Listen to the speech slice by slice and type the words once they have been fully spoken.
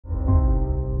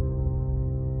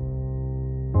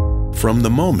From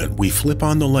the moment we flip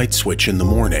on the light switch in the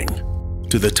morning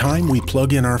to the time we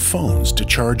plug in our phones to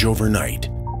charge overnight,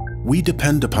 we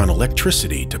depend upon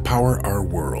electricity to power our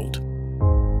world.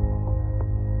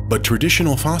 But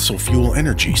traditional fossil fuel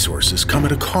energy sources come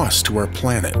at a cost to our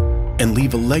planet and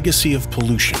leave a legacy of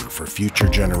pollution for future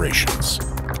generations.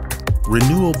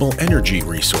 Renewable energy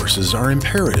resources are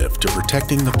imperative to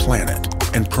protecting the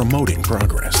planet and promoting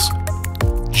progress.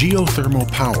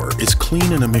 Geothermal power is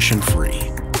clean and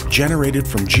emission-free, generated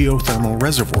from geothermal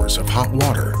reservoirs of hot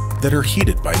water that are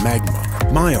heated by magma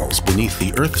miles beneath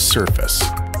the Earth's surface.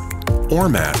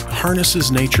 ORMAT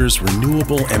harnesses nature's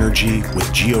renewable energy with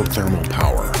geothermal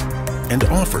power and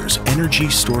offers energy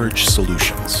storage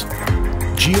solutions.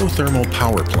 Geothermal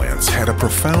power plants had a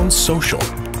profound social,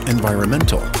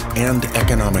 environmental, and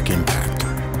economic impact,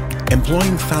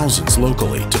 employing thousands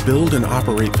locally to build and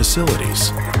operate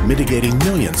facilities, mitigating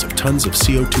millions of tons of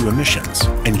CO2 emissions,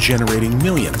 and generating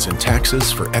millions in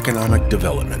taxes for economic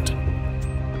development.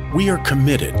 We are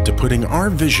committed to putting our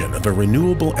vision of a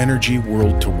renewable energy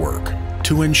world to work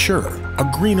to ensure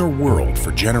a greener world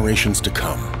for generations to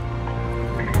come.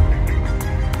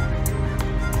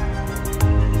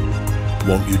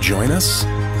 Won't you join us?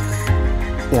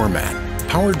 ORMAT,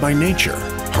 powered by nature,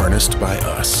 harnessed by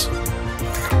us.